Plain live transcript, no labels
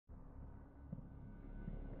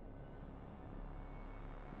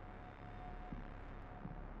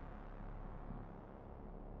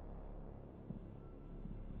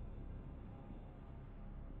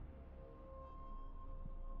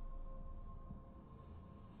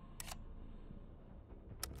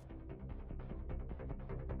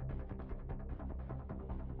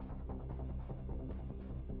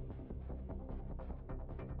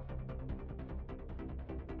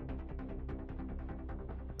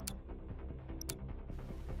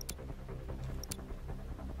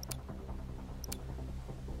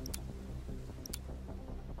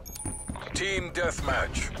Team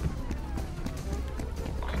deathmatch.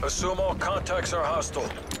 Assume all contacts are hostile.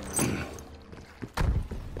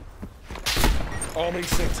 Army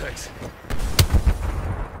Syntax.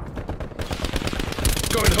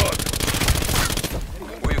 Going hot.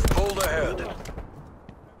 We've pulled ahead.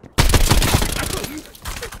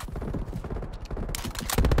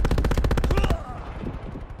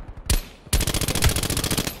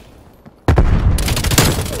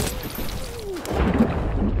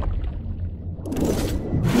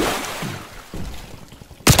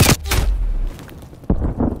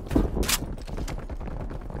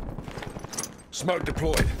 Smoke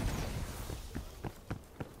deployed.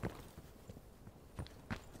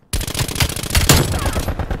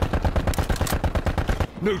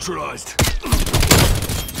 Neutralized.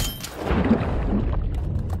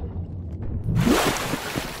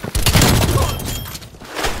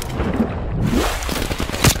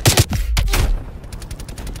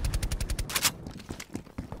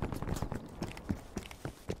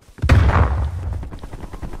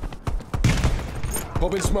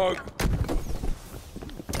 Popping smoke.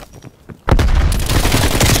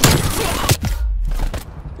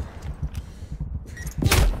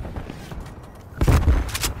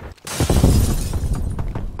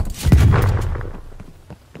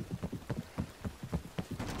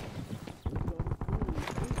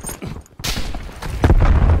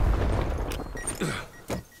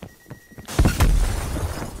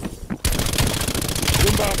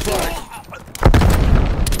 Inbound flag.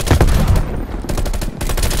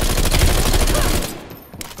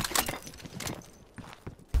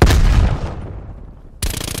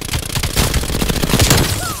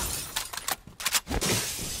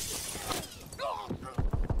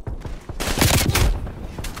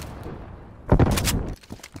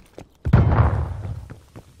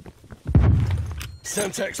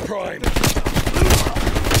 Semtex Prime.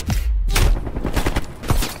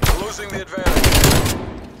 Losing the advantage.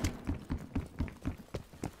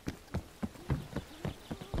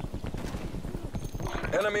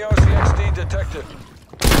 Enemy RCXD detected.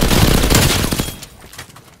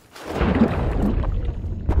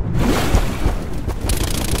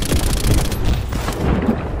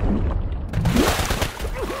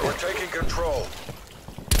 We're taking control.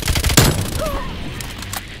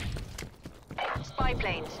 Spy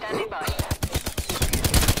plane standing by.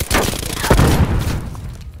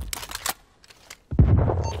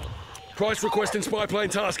 Price requesting spy plane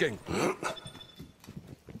tasking.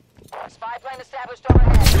 Spy plane established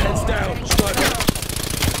overhead. Heads down. Sniper.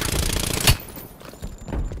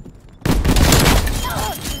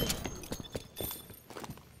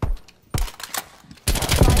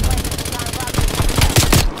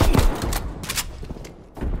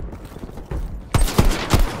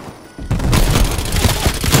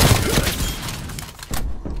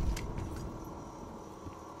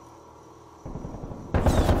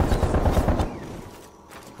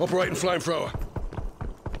 Operating flamethrower.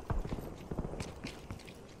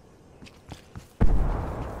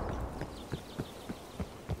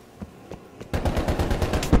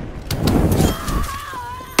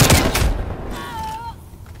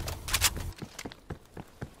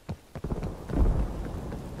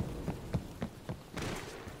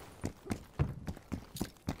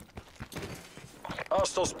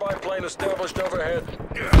 Hostile spy plane established overhead.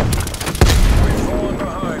 We've fallen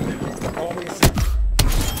behind. Army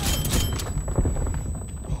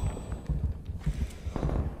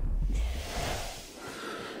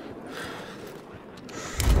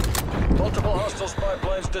Multiple hostile spy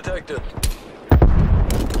planes detected.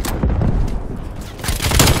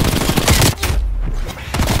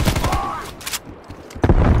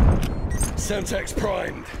 Semtex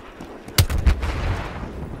primed.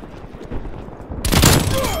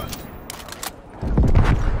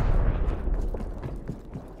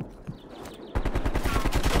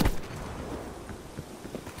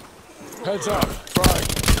 Heads up. Frag.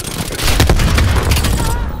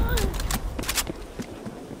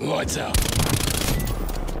 Lights out.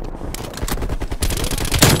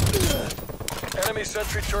 Enemy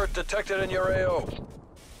sentry turret detected in your AO.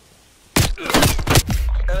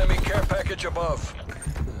 Enemy care package above.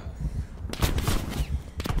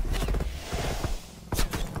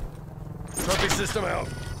 Trophy system out.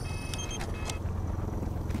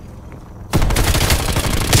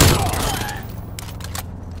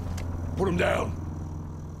 Put him down.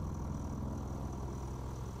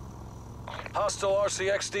 Hostile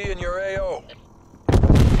RCXD in your AO.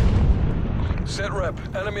 Sit rep.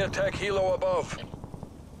 Enemy attack helo above.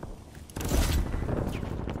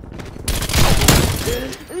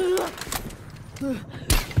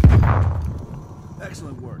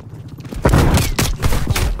 Excellent work.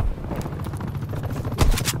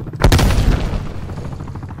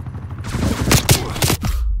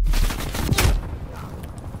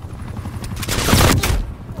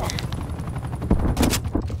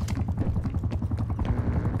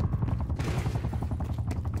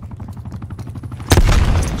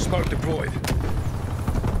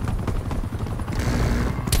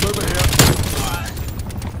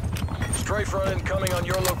 Strafe run incoming on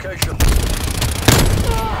your location.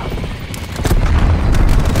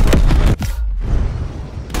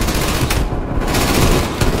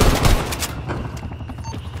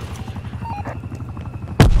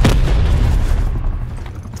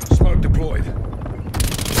 Smoke deployed.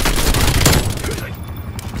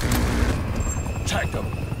 Tag them.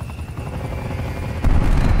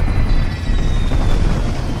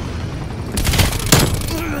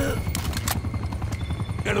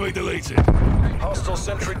 Enemy deleted. Hostile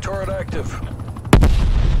sentry turret active.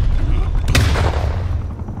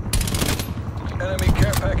 Enemy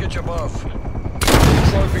care package above.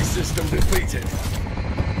 Trophy system defeated.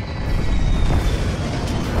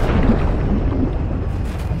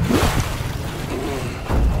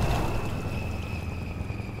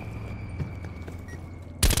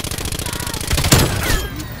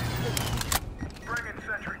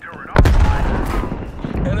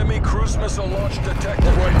 Enemy cruise missile launch detected.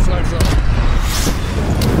 Operating flamethrower.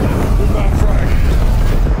 Inbound frag.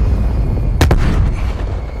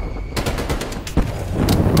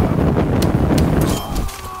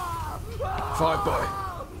 Five by.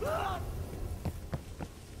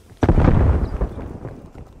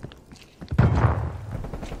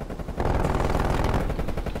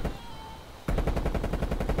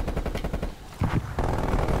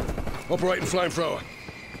 Operating flamethrower.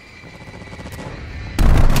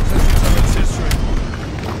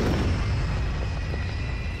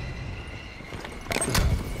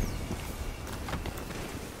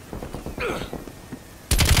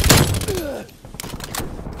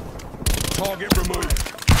 Target removed.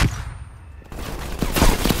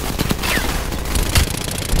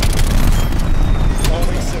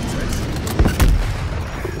 Arming Semtex.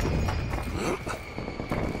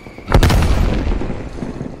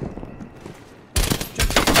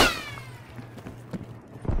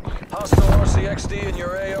 Hostile RCXD in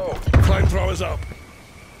your AO. Flamethrowers up.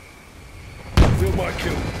 Field my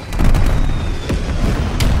kill.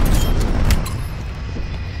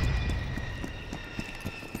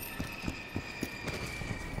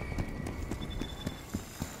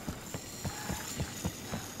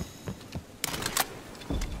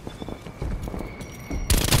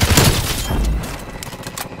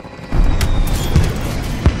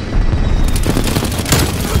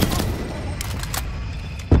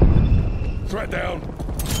 Threat down.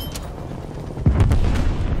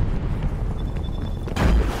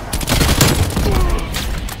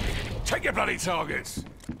 Take your bloody targets.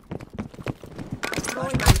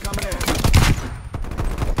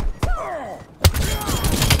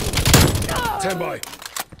 Stand by.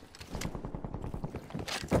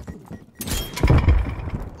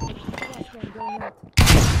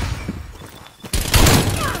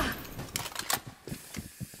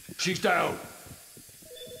 She's down.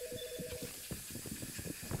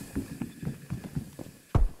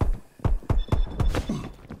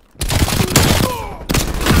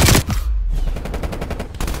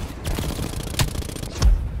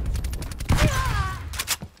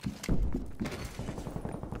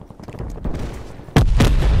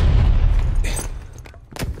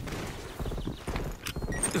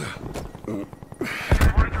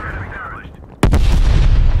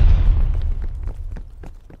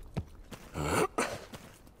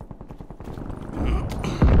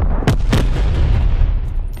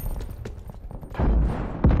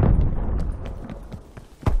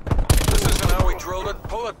 Drilled it.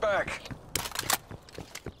 Pull it back.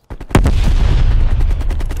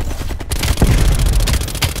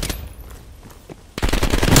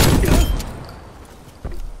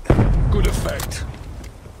 Good effect.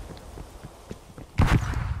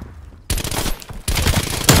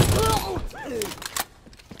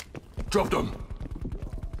 Drop them.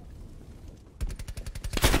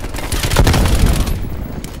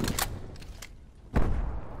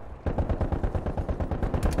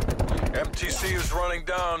 MTC is running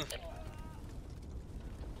down.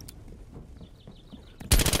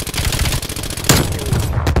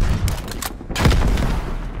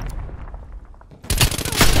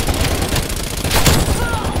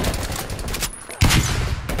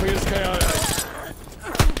 Here's KIA.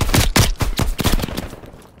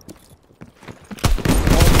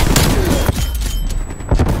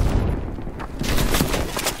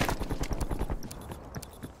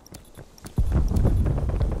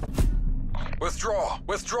 Withdraw!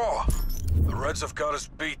 Withdraw! The Reds have got us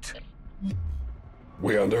beat.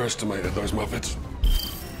 We underestimated those Muppets.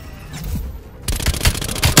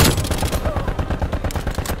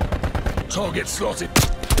 Target slotted.